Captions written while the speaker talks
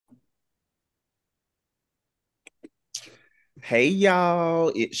Hey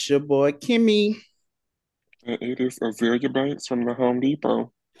y'all, it's your boy Kimmy. And it is Azalea Banks from the Home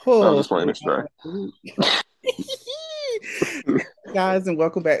Depot. I was Oh, just playing this today. guys, and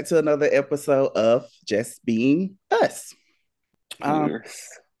welcome back to another episode of Just Being Us. Um, Yes.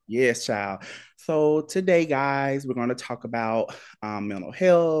 yes, child. So today, guys, we're going to talk about mental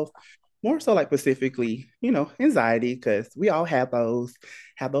health, more so like specifically, anxiety, because we all have those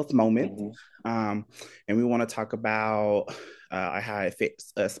moments. Hmm. Um, and we want to talk about how it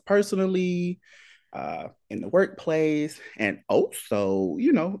affects us personally, in the workplace, and also,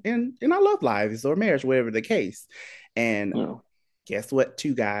 in our love lives or marriage, whatever the case. And Yeah. guess what,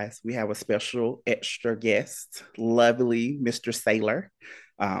 too, guys? We have a special extra guest, lovely Mr. Sailor.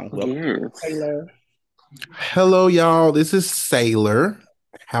 Welcome, Yes. Sailor. Hello, y'all. This is Sailor.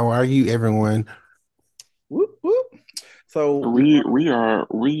 How are you, everyone? Whoop, whoop. So we We are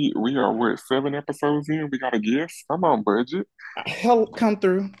what, 7 episodes in? We got a guest. Come on, budget. help come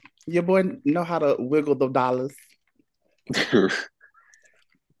through. Your boy know how to wiggle the dollars.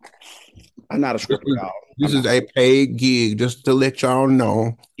 I'm not a This stripper, is, y'all. I'm this not. is a paid gig, just to let y'all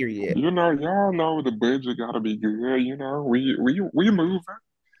know. Period. Y'all know the budget gotta be good. We moving.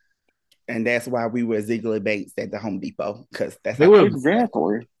 And that's why we were Ziegler Bates at the Home Depot, because that's They how. were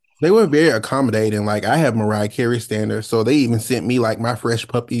Exactly. they were very accommodating. Like I have Mariah Carey standards, so they even sent me like my fresh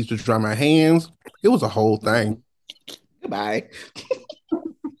puppies to dry my hands. It was a whole thing. Mhm. Goodbye.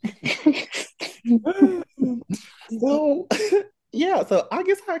 So yeah, so I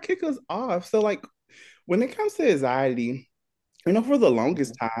guess I kick us off. So like when it comes to anxiety, for the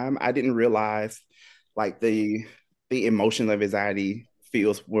longest time, I didn't realize like the emotion of anxiety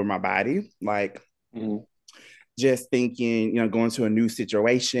feels with my body. Like Mhm. just thinking, going to a new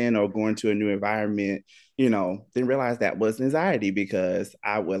situation or going to a new environment, didn't realize that was anxiety because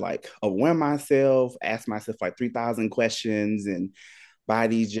I would like overwhelm myself, ask myself like 3,000 questions, and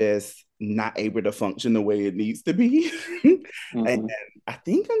body just not able to function the way it needs to be. And Mhm. I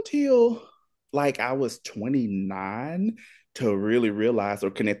think until like I was 29 to really realize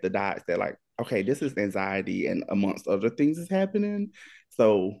or connect the dots that like, okay, this is anxiety and amongst other things is happening.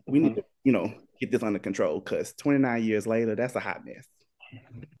 So we need Mhm. to, get this under control because 29 years later, that's a hot mess.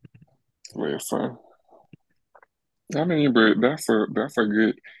 Listen. I mean, but that's a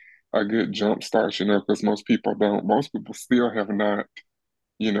good jump start, because most people don't. Most people still have not,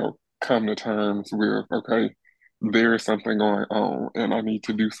 come to terms with, okay, there is something going on and I need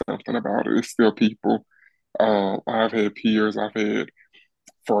to do something about it. It's still people. I've had peers, I've had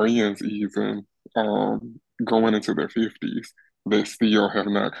friends even, going into their 50s that still have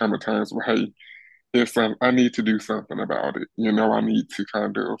not come to terms with, hey, I need to do something about it. I need to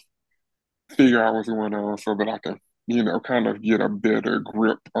kind of figure out what's going on so that I can, kind of get a better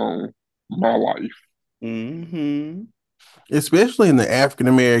grip on my life. Mm-hmm. Especially in the African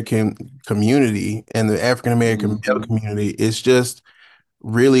American community and the African American male Hmm. community, it's just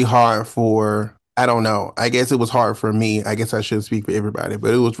really hard for, I don't know. I guess it was hard for me. I guess I shouldn't speak for everybody,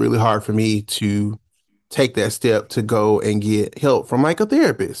 but it was really hard for me to take that step to go and get help from like a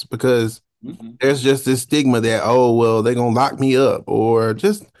therapist because Hmm. there's just this stigma that, oh, well, they're gonna lock me up or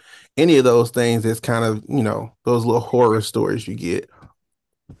just any of those things that's kind of, those little horror stories you get.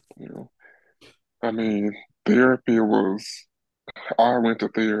 You know, I mean, therapy was, I went to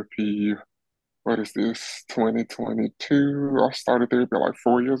therapy, what is this, 2022? I started therapy like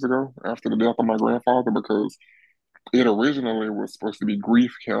 4 years ago after the death of my grandfather because it originally was supposed to be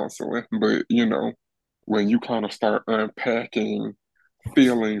grief counseling. But, when you kind of start unpacking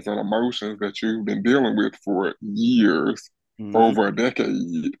feelings and emotions that you've been dealing with for years, for Mm-hmm. over a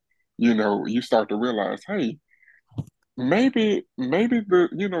decade, you start to realize, hey, maybe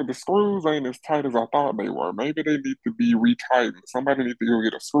the screws ain't as tight as I thought they were. Maybe they need to be retightened. Somebody need to go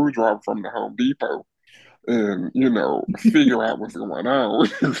get a screwdriver from the Home Depot and figure out what's going on.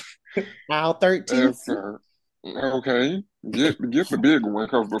 Aisle 13. And so, okay, get the big one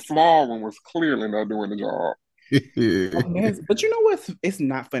because the small one was clearly not doing the job. Yes, but you know what? It's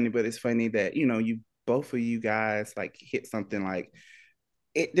not funny, but it's funny that you both of you guys like hit something like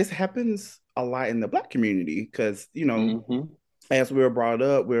it. This happens a lot in the Black community because Hmm. as we were brought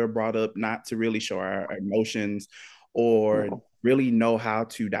up not to really show our emotions or Yeah. really know how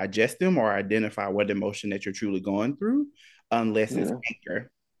to digest them or identify what emotion that you're truly going through, unless it's Yeah.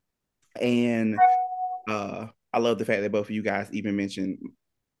 anger. And I love the fact that both of you guys even mentioned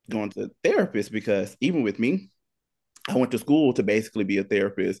going to therapist because even with me, I went to school to basically be a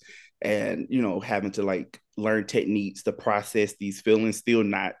therapist and, having to like learn techniques to process these feelings, still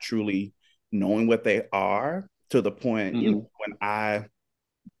not truly knowing what they are to the point, Hmm. when I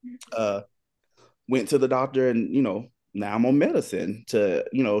uh, went to the doctor and, now I'm on medicine to,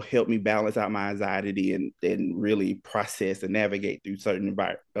 help me balance out my anxiety and really process and navigate through certain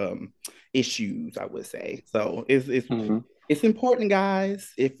issues, I would say. So Hmm. it's important,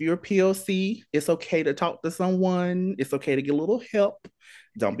 guys. If you're POC, it's okay to talk to someone. It's okay to get a little help.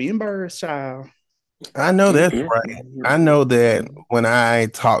 Don't be embarrassed, child. I know that's right. Definitely. I know that Mhm. when I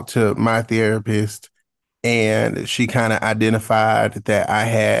talked to my therapist and she kind of identified that I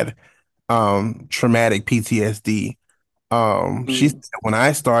had traumatic PTSD. She said Mhm. when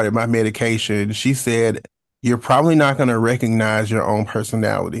I started my medication, she said, you're probably not going to recognize your own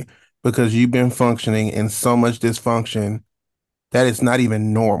personality because you've been functioning in so much dysfunction that it's not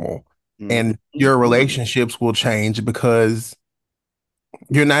even normal. And your Mhm. relationships will change because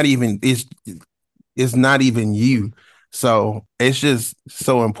you're not even, it's not even you. So it's just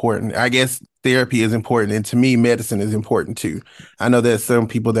so important. I guess therapy is important. And to me, medicine is important too. I know there's some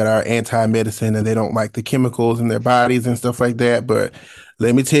people that are anti-medicine and they don't like the chemicals in their bodies and stuff like that. But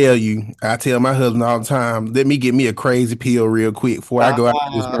let me tell you, I tell my husband all the time, let me get me a crazy pill real quick before I go out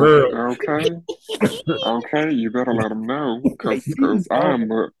to this Stop. world. Okay. Okay. You better let them know, You cause know, I'm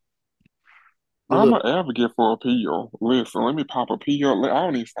look, an advocate for a pill. Listen, let me pop a pill. I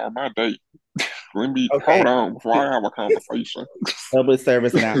don't even start my day. Let me okay. hold on before I have a conversation. Public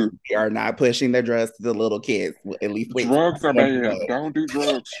service announcement. We are not pushing their drugs to the little kids. At least wait till Drugs are one and bad. Don't do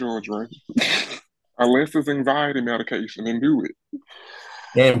drugs, children. Unless it's anxiety medication, then do it.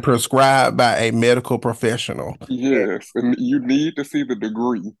 And prescribed by a medical professional. Yes, and you need to see the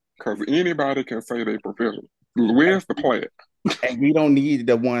degree because anybody can say they professional. Where's the plaque? and we don't need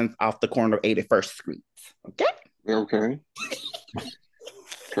the ones off the corner of 81st Street. Okay? Okay,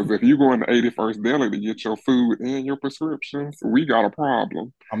 because if you go in the 81st deli to get your food and your prescriptions, we got a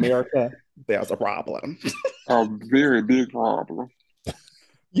problem. America, there's a problem. A very big problem.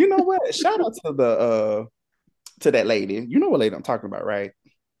 You know what? Shout out to that lady. You know what lady I'm talking about, right?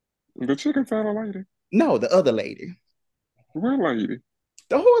 The chicken salad lady. No, the other lady. What lady?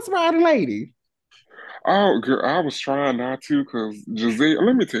 The horse riding lady. Oh, girl, I was trying not to because Giselle.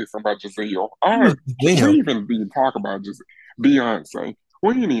 Let me tell you something about Giselle. Who's We them? even didn't talk about just Beyonce.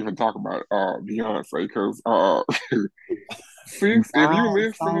 We didn't even talk about Beyonce because sis, if you Wow,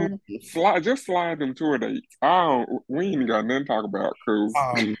 listening, slide them tour dates. We ain't got nothing to talk about because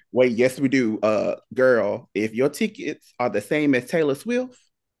wait, yes, we do. Girl, if your tickets are the same as Taylor Swift,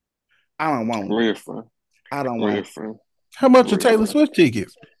 I don't want it. listen, I don't want listen, How much are Taylor listen. Swift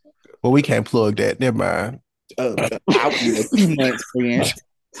tickets? Well, we can't plug that. Never mind. I would need a 2 months rent,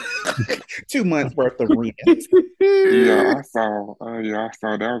 2 months worth of rent. Yeah, I saw that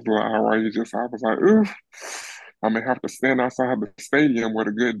was a little outrageous. I was like, ooh, I may have to stand outside the stadium with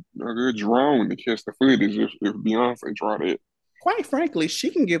a good drone to catch the footage if Beyonce tried it. Quite frankly, she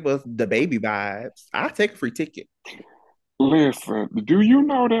can give us the baby vibes. I take a free ticket. Listen, do you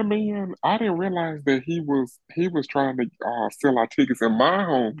know that man? I didn't realize that he was trying to sell out tickets in my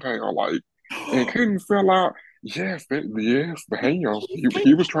hometown, like, and couldn't sell out. Yes, the ham.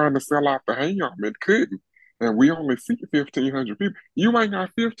 He was trying to sell out the ham and couldn't. And we only see 1,500 people. You ain't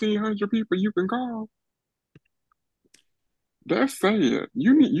got 1,500 people you can call. That's sad.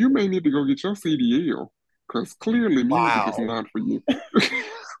 You may need to go get your CDL because clearly music is Wow. not for you.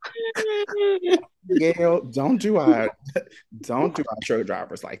 Gail, don't do our truck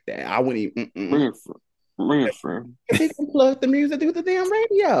drivers like that. I wouldn't even. Listen, listen. If he can plug the music through the damn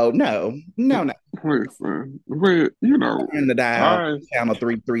radio, no, no, no. Listen, but you know, Turn the dial, I channel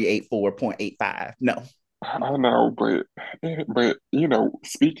 3384.85. No. I know, but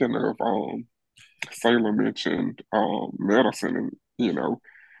speaking of Sailor mentioned medicine, and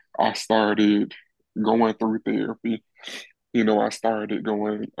I started going through therapy. I started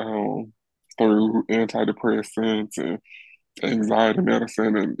going through antidepressants and anxiety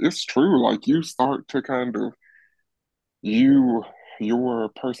medicine, and it's true. Like you start to kind of you your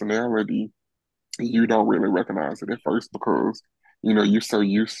personality, you don't really recognize it at first because you're so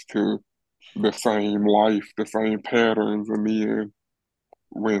used to the same life, the same patterns, and then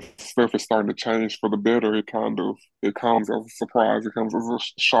when stuff is starting to change for the better, it comes as a surprise, it comes as a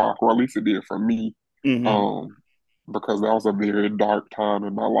shock, or at least it did for me, Mm-hmm. um, because that was a very dark time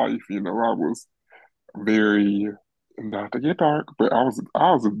in my life. I was very not to get dark, but I was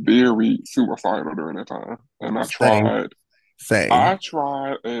very suicidal during that time, and I Same, tried. same. I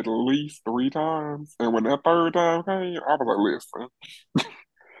tried at least 3 times, and when that third time came, I was like, "Listen,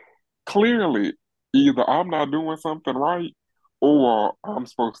 clearly, either I'm not doing something right or I'm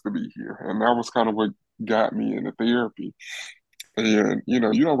supposed to be here." And that was kind of what got me into therapy. And, you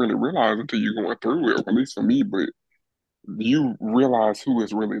don't really realize until you're going through it, at least for me, but you realize who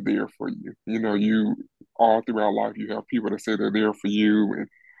is really there for you. You all throughout life, you have people that say they're there for you and,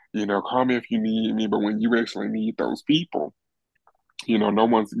 call me if you need me. But when you actually need those people, no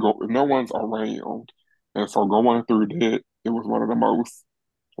one's around. And so going through that, it was one of the most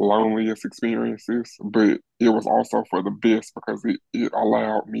loneliest experiences, but it was also for the best because it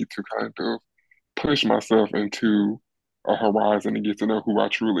allowed me to kind of push myself into a horizon and get to know who I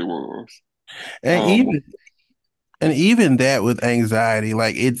truly was. And Um, even that with anxiety,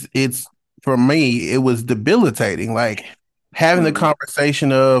 like it's for me, it was debilitating. Like having the mm,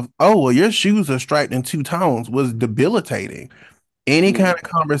 conversation of, oh, well, your shoes are striped in two tones was debilitating. Any kind mm, of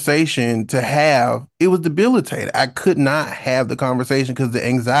conversation to have, it was debilitating. I could not have the conversation because the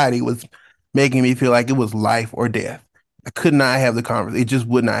anxiety was making me feel like it was life or death. I could not have the conversation. It just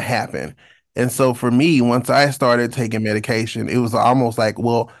would not happen. And so for me, once I started taking medication, it was almost like,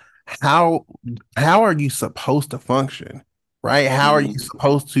 well, how how are you supposed to function? Right? How are you mm,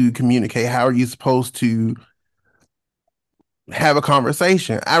 supposed to communicate? How are you supposed to have a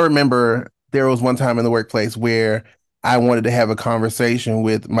conversation? I remember there was one time in the workplace where I wanted to have a conversation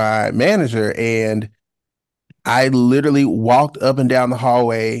with my manager, and I literally walked up and down the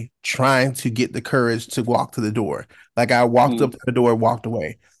hallway trying to get the courage to walk to the door. Like I walked up mm, to the door, walked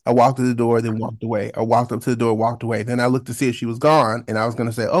away. I walked to the door, then walked away. I walked up to the door, walked away. Then I looked to see if she was gone, and I was going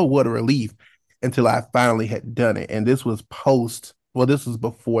to say, "Oh, what a relief!" Until I finally had done it, and this was post. Well, this was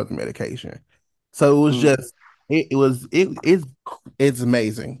before the medication, so it was mm. just it's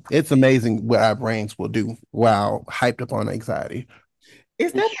amazing. It's amazing what our brains will do while hyped up on anxiety.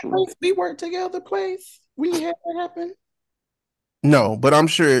 Is It's that the true. place we work together place when you had that happen? No, but I'm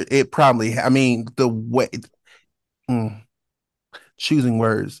sure it probably. I mean, the way mm, choosing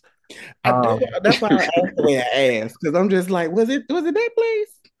words. Um, That's why I asked the way I asked because I'm just like, was it that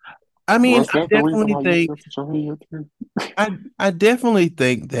place? I mean, Was that the reason why you tilted your head too? I definitely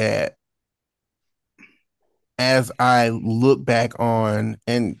think that as I look back on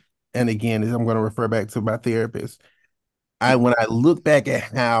and again, as I'm going to refer back to my therapist, I when I look back at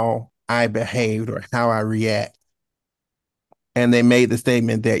how I behaved or how I react, and they made the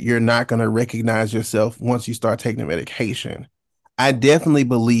statement that you're not going to recognize yourself once you start taking the medication. I definitely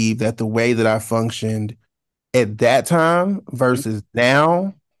believe that the way that I functioned at that time versus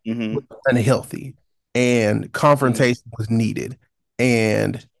now was Mm-hmm. unhealthy, and Mm, confrontation was needed,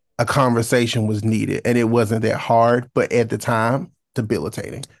 and a conversation was needed, and it wasn't that hard, but at the time,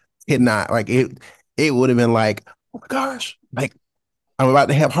 debilitating. It not like it would have been like, oh my gosh, like I'm about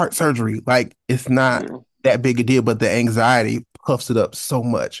to have heart surgery. Like it's not yeah, that big a deal, but the anxiety puffs it up so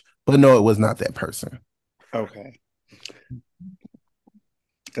much. But no, it was not that person. Okay.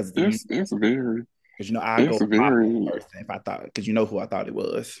 Because it's very, I go it's off very, person if I thought because you know who I thought it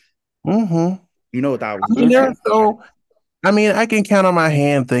was. Hmm. You know what I was I mean, me. it's, there are so I mean, I can count on my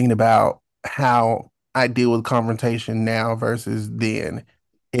hand thinking about how I deal with confrontation now versus then,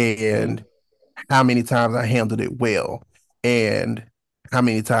 mm, and how many times I handled it well, and how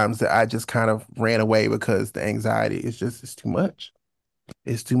many times that I just kind of ran away because the anxiety is just it's too much.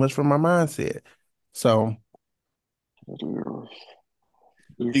 It's too much for my mindset. So it is.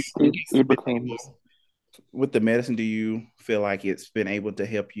 Do you It's, think it, it's it been becomes, able with the medicine? Do you feel like it's been able to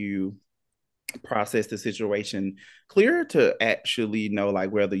help you process the situation clearer to actually know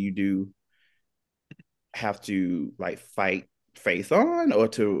like whether you do have to like fight face on or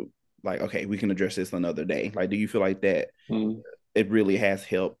to like okay we can address this another day? Like do you feel like that mm, it really has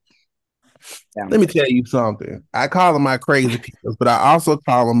helped down the let me road? tell you something. I call them my crazy pills, but I also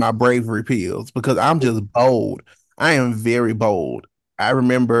call them my bravery pills because I'm just bold. I am very bold. I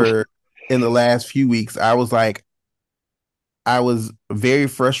remember in the last few weeks, I was very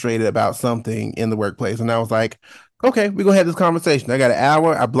frustrated about something in the workplace. And I was like, okay, we're going to have this conversation. I got an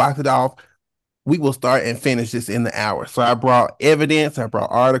hour. I blocked it off. We will start and finish this in the hour. So I brought evidence, I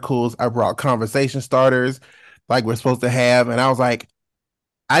brought articles, I brought conversation starters like we're supposed to have. And I was like,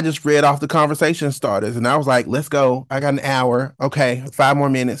 I just read off the conversation starters and I was like, let's go. I got an hour. Okay, 5 more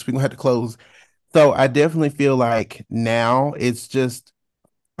minutes. We're going to have to close. So I definitely feel like now it's just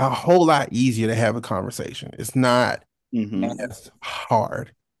a whole lot easier to have a conversation. It's not Mm-hmm. mm, as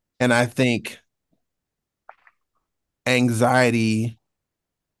hard. And I think anxiety,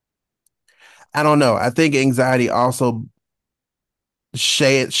 I don't know. I think anxiety also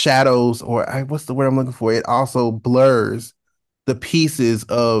shadows, or what's the word I'm looking for? It also blurs the pieces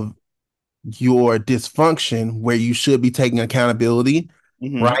of your dysfunction where you should be taking accountability,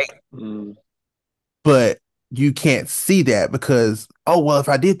 Mm-hmm. right? mm, But you can't see that because, oh, well, if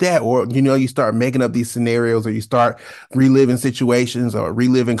I did that, or, you start making up these scenarios or you start reliving situations or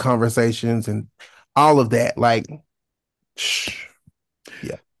reliving conversations and all of that. Like,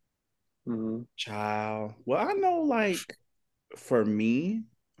 yeah. Mm-hmm. Child. Well, I know like for me,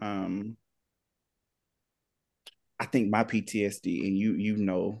 um, I think my PTSD, and you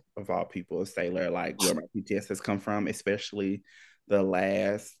know of all people, Sailor, like where my PTSD has come from, especially the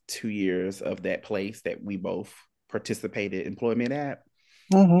last 2 years of that place that we both participated employment at.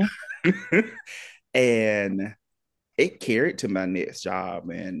 Mm-hmm. And it carried to my next job.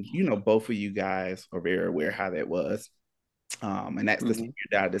 And both of you guys are very aware how that was. And that's the Mm-hmm. same year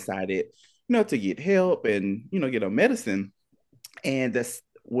that I decided, to get help and, get on medicine. And that's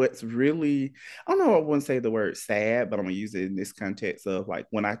what's really, I don't know, I wouldn't say the word sad, but I'm gonna use it in this context of like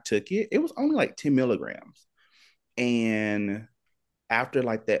when I took it, it was only like 10 milligrams. And after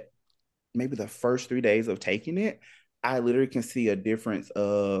like that, maybe the first 3 days of taking it, I literally can see a difference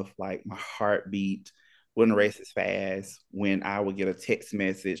of like my heartbeat wouldn't race as fast when I would get a text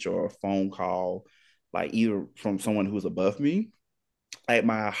message or a phone call, like either from someone who's above me, like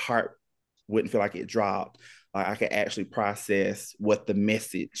my heart wouldn't feel like it dropped. Like I could actually process what the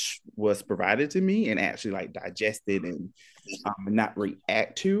message was provided to me and actually like digest it and not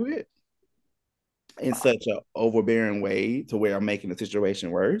react to it in such an overbearing way to where I'm making the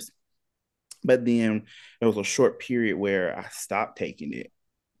situation worse. But then there was a short period where I stopped taking it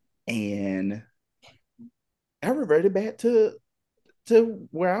and I reverted back to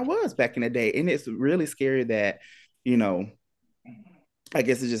where I was back in the day. And it's really scary that, you know, I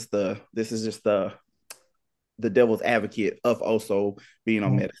guess it's just this is just the devil's advocate of also being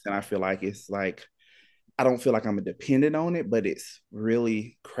on medicine. I feel like it's like I don't feel like I'm a dependent on it, but it's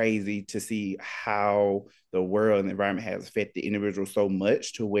really crazy to see how the world and the environment has affected the individual so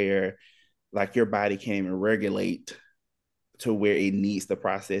much to where like your body can't even regulate to where it needs to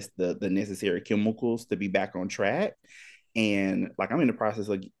process the necessary chemicals to be back on track. And like I'm in the process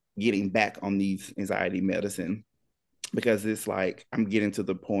of getting back on these anxiety medicine because it's like I'm getting to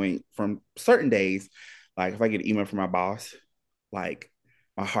the point from certain days, like if I get an email from my boss, like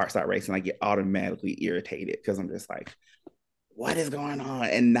my heart start racing, I get automatically irritated because I'm just like, what is going on?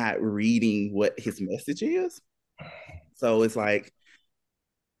 And not reading what his message is. So it's like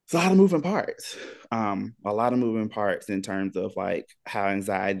it's a lot of moving parts. A lot of moving parts in terms of like how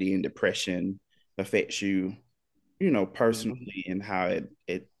anxiety and depression affects you, Mm-hmm. personally and how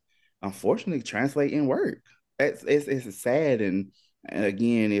it unfortunately translate in work. It's sad and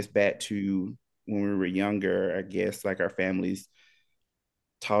again it's back to when we were younger, I guess like our families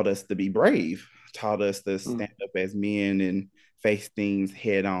taught us to be brave, taught us to Mm-hmm. stand up as men and face things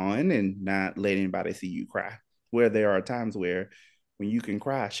head on and not let anybody see you cry. Where there are times where when you can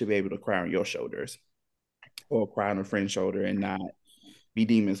cry, I should be able to cry on your shoulders or cry on a friend's shoulder and not be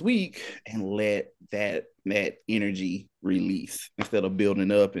demons weak and let that energy release instead of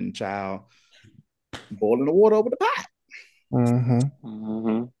building up and child boiling the water over the pot. Mm-hmm.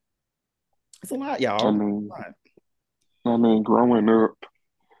 Mm-hmm. It's a lot, I y'all. mean, A lot. growing up,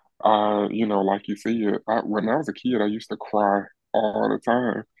 like you said, when I was a kid, I used to cry all the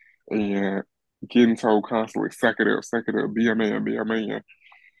time and getting told constantly, suck it up, be a man, be a man.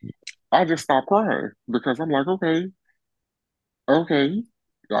 I just stopped crying because I'm like, okay, okay.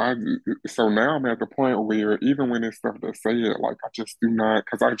 I, so now I'm at the point where even when it's stuff that's said, like I just do not,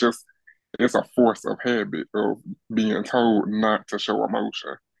 because it's a force of habit of being told not to show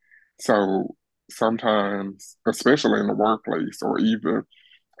emotion. So sometimes, especially in the workplace or even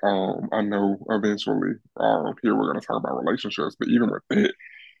I know eventually here we're going to talk about relationships, but even with that,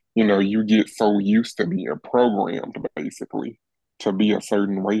 you get so used to being programmed basically to be a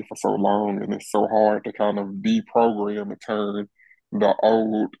certain way for so long, and it's so hard to kind of deprogram and turn the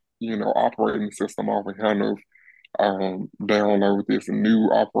old, operating system off and kind of download this new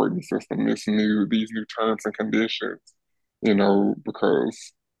operating system, these new terms and conditions,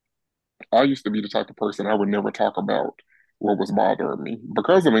 because I used to be the type of person I would never talk about what was bothering me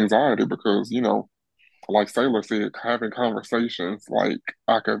because of anxiety, because, like Sailor said, having conversations, like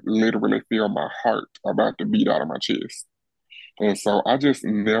I could literally feel my heart about to beat out of my chest. And so I just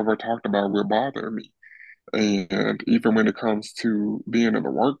never talked about what bothered me. And even when it comes to being in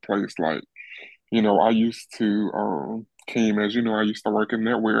the workplace, like, I used to, Kim, as you know, I used to work in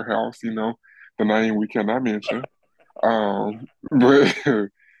that warehouse, the name we cannot mention. But,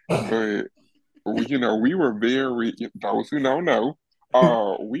 but, we were very, those who don't know,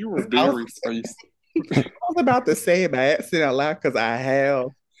 we were I was, very spaced. I was about to say it by accident out loud because I have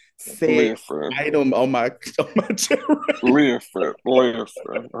said Listen, item on my chair. listen,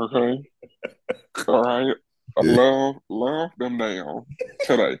 okay? All right. Love them down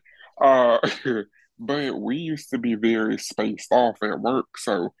today. Uh, but we used to be very spaced off at work.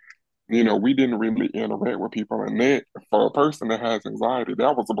 So we didn't really interact with people. And that, for a person that has anxiety,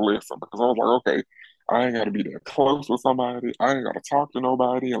 that was a blessing because I was like, okay, I ain't got to be that close with somebody. I ain't got to talk to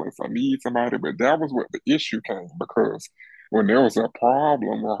nobody unless I need somebody. But that was what the issue came because when there was a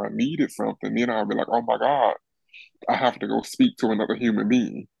problem or I needed something, then I'd be like, oh my God, I have to go speak to another human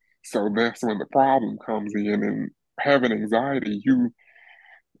being. So that's when the problem comes in. And having anxiety,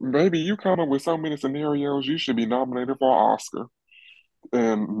 maybe you come up with so many scenarios, you should be nominated for an Oscar.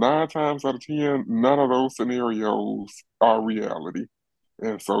 And 9 times out of 10, none of those scenarios are reality.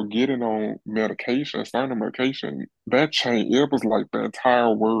 And so getting on medication, starting on medication, that changed. It was like the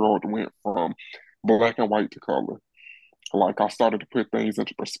entire world went from black and white to color. Like I started to put things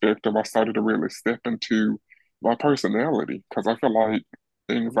into perspective. I started to really step into my personality because I feel like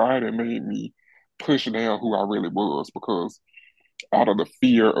anxiety made me push down who I really was because out of the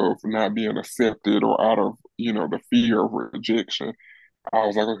fear of not being accepted or out of, the fear of rejection, I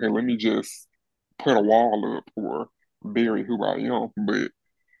was like, okay, let me just put a wall up or bury who I am. But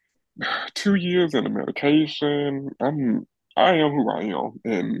 2 years in the medication, I am who I am.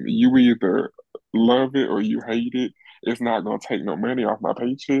 And you either love it or you hate it. It's not gonna take no money off my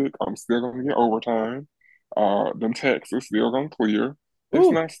paycheck. I'm still gonna get overtime. Them taxes still gonna clear. It's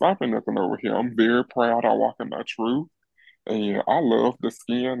Ooh. not stopping nothing over here. I'm very proud I walk in my truth. And I love the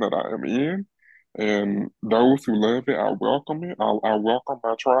skin that I am in. And those who love it, I welcome it. I welcome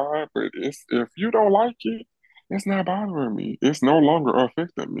my tribe. But if you don't like it, it's not bothering me. It's no longer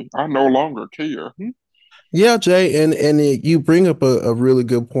affecting me. I no longer care. Yeah, Jay, you bring up a really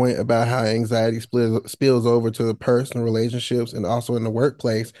good point about how anxiety spills over to the personal relationships and also in the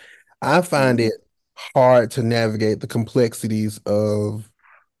workplace. I find Mm-hmm. it hard to navigate the complexities of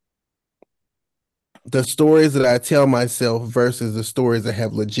the stories that I tell myself versus the stories that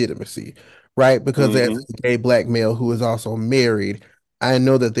have legitimacy, right? Because as Mm-hmm. a gay black male who is also married, I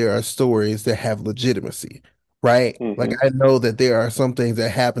know that there are stories that have legitimacy, right? Like Mm-hmm. I know that there are some things that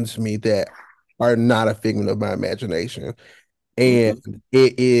happen to me that are not a figment of my imagination. And Mm-hmm.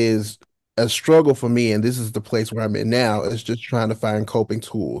 it is a struggle for me, and this is the place where I'm in now, is just trying to find coping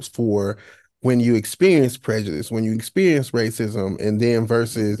tools for when you experience prejudice, when you experience racism, and then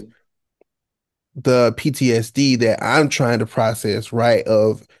versus Mm-hmm. the PTSD that I'm trying to process, right?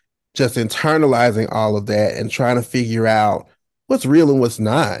 Of just internalizing all of that and trying to figure out what's real and what's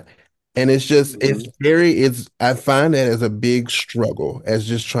not. And Mm-hmm. I find that as a big struggle, as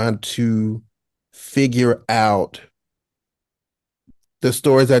just trying to figure out the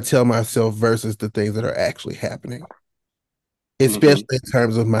stories I tell myself versus the things that are actually happening, Mm-hmm. especially in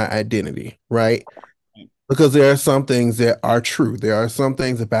terms of my identity, right? Because there are some things that are true. There are some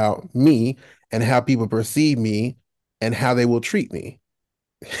things about me and how people perceive me and how they will treat me.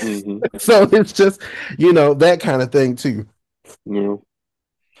 Mm-hmm. So it's just, that kind of thing too. Yeah.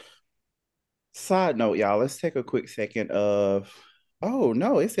 Side note, y'all, let's take a quick second of, oh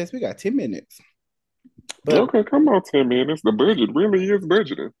no, it says we got 10 minutes. But Okay, come on, 10 minutes. The budget really is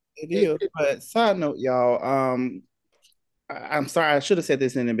budgeting. it is. But side note, y'all, I'm sorry, I should have said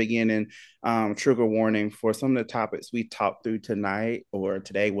this in the beginning. Trigger warning for some of the topics we talked through tonight or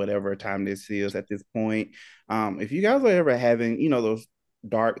today, whatever time this is at this point. If you guys are ever having, those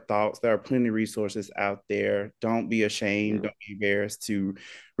dark thoughts, there are plenty of resources out there. Don't be ashamed, Yeah. don't be embarrassed to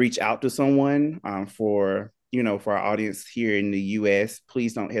reach out to someone. For our audience here in the US,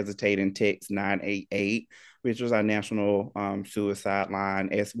 please don't hesitate and text 988, which is our national suicide line,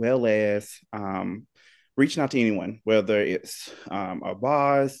 as well as reaching out to anyone, whether it's a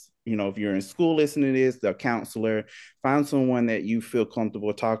boss, if you're in school listening to this, the counselor, find someone that you feel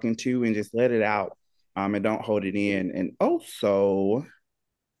comfortable talking to and just let it out, and don't hold it in. And also,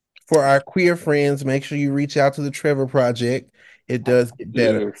 For our queer friends, make sure you reach out to the Trevor Project. It does get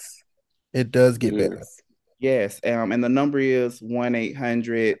better. Yes. It does get better. Yes. yes, and the number is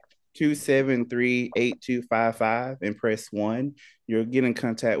 1-800-273-8255 and press 1. You'll get in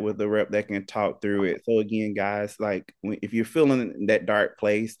contact with the rep that can talk through it. So again, guys, like if you're feeling that dark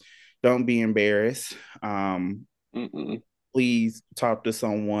place, don't be embarrassed. Mm-mm. Please talk to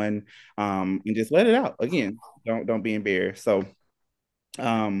someone, and just let it out. Again, don't be embarrassed. So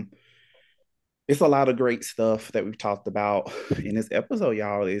um it's a lot of great stuff that we've talked about in this episode,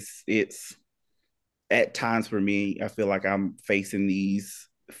 y'all. It's at times for me, I feel like I'm facing these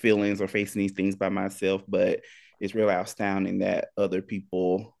feelings or facing these things by myself, but it's really astounding that other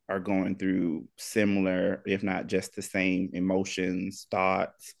people are going through similar, if not just the same emotions,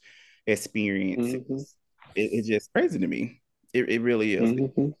 thoughts, experiences. Mm-hmm. It's just crazy to me. It really is. It's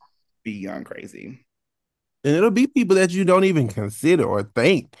Mm-hmm. beyond crazy. And it'll be people that you don't even consider or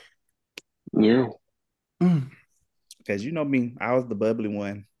think. Yeah. Mm. Because you know me, I was the bubbly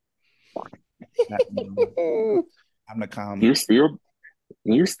one. I'm the calm. You still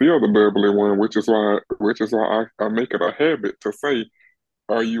you still the bubbly one, which is why I make it a habit to say,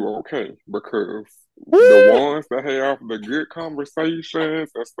 are you okay? Because the Woo! ones that have the good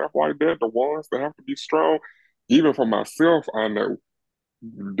conversations and stuff like that, the ones that have to be strong, even for myself, I know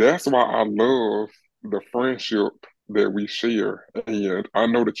that's why I love the friendship that we share. And I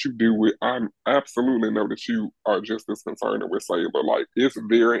know that you do it. I absolutely know that you are just as concerned with Sailor. Like, it's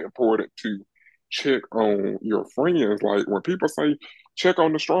very important to check on your friends. Like, when people say check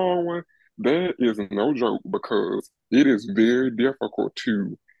on the strong one, that is no joke because it is very difficult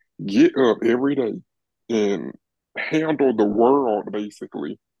to get up every day and handle the world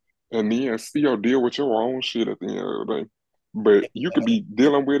basically and then still deal with your own shit at the end of the day. But you could be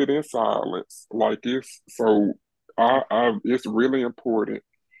dealing with it in silence. Like it's so it's really important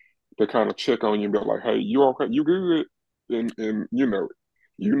to kind of check on you and be like, hey, you okay? You good? And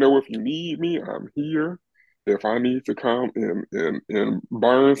if you need me, I'm here. If I need to come and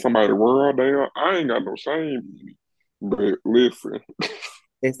burn somebody's world down, I ain't got no shame in me. But listen,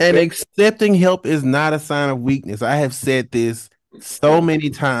 And Especially, accepting help is not a sign of weakness. I have said this so many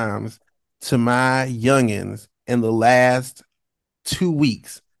times to my youngins in the last 2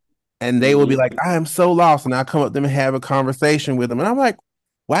 weeks, and they will be mm-hmm, like, I am so lost. And I come up to them and have a conversation with them. And I'm like,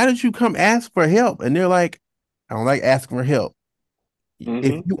 why did you come ask for help? And they're like, I don't like asking for help. If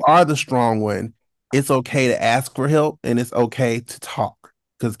mm-hmm, you are the strong one, it's okay to ask for help and it's okay to talk.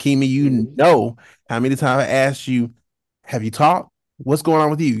 Because Kimi, you mm-hmm. know how many times I asked you, have you talked? What's going on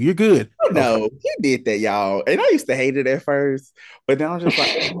with you? You're good. Okay. no, he did that, y'all. And I used to hate it at first, but then I'm just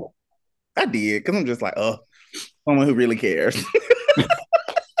like, I did, because I'm just like, oh, someone who really cares.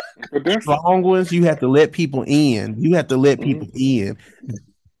 But that's Strong ones, you have to let people in. You have to let people mhm. in.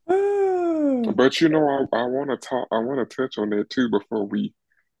 But I want to talk. I want to touch on that too before we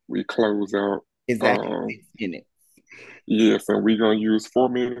close out. Exactly Um, 6 minutes. yes, and we're gonna use 4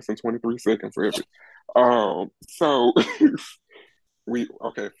 minutes and 23 seconds of it. So we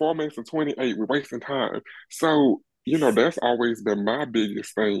okay, 4 minutes and 28. We're wasting time. So that's always been my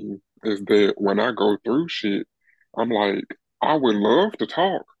biggest thing is that when I go through shit, I'm like, I would love to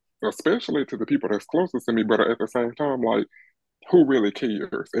talk, especially to the people that's closest to me, but at the same time, like who really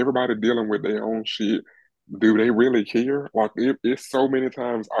cares? Everybody dealing with their own shit. Do they really care? Like it's so many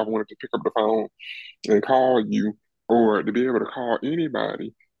times I wanted to pick up the phone and call you or to be able to call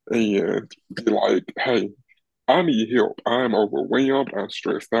anybody and be like, hey, I need help. I'm overwhelmed. I'm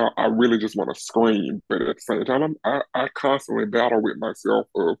stressed out. I really just want to scream. But at the same time, I constantly battle with myself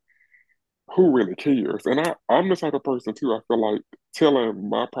of who really cares. And I'm the type of person too, I feel like telling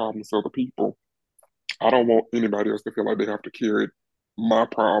my problems to other people I don't want anybody else to feel like they have to carry my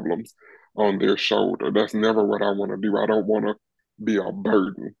problems on their shoulder. That's never what I want to do. I don't want to be a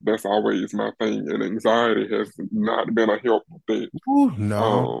burden. That's always my thing. And anxiety has not been a help with that. Ooh,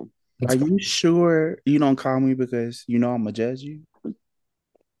 no. Um, Are you sure you don't call me because you know I'm gonna judge you?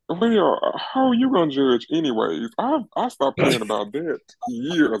 well, how are you gonna judge anyways? I stopped caring about that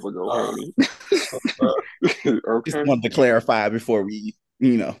years ago, honey. Just Okay. wanted to clarify before we.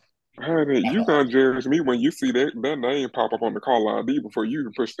 Honey, you gonna judge me when you see that name pop up on the call ID before you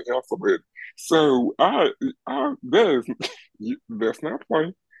even push the answer button. So that's not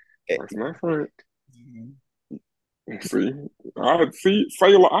play. That's not right. See, I see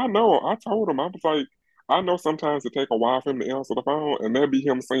Sailor. I know. I told him I was like, I know sometimes it take a while for him to answer the phone, and that be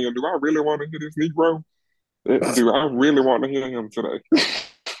him saying, "Do I really want to hear this Negro? Do I really want to hear him today?"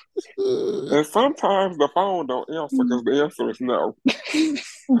 And sometimes the phone don't answer because the answer is no.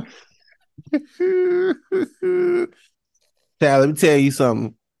 Child, let me tell you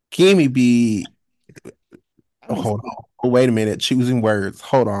something. Kimi be, I oh, don't. hold on. Oh, wait a minute. Choosing words.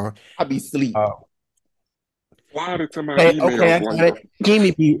 Hold on. I be sleep. Uh, Slide it to my okay, emails I got later. it.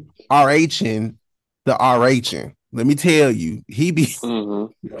 Kimi be RHing the RHing. Let me tell you, Hmm.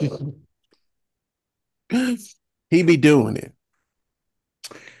 he be doing it.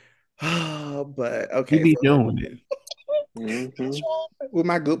 But He okay, be so doing it. Hmm. with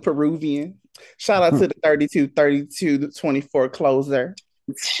my good Peruvian. Shout out to the 32, 32, 24 closer.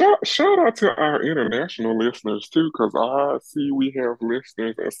 Shout out to our international listeners too, because I see we have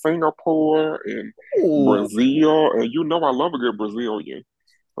listeners in Singapore and Ooh, Brazil, and I love a good Brazilian.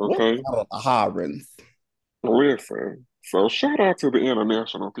 what Okay, about the Harans? listen. So shout out to the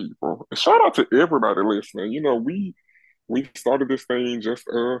international people. Shout out to everybody listening. We started this thing just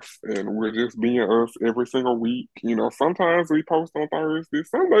us, and we're just being us every single week. Sometimes we post on Thursday.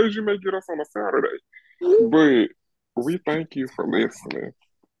 Some days you may get us on a Saturday, but we thank you for listening.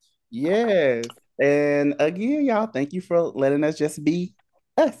 Yes. And again, y'all, thank you for letting us just be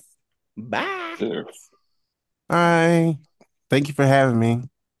us. Bye. Yes. Bye. Thank you for having me.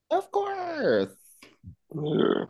 Of course. Yeah.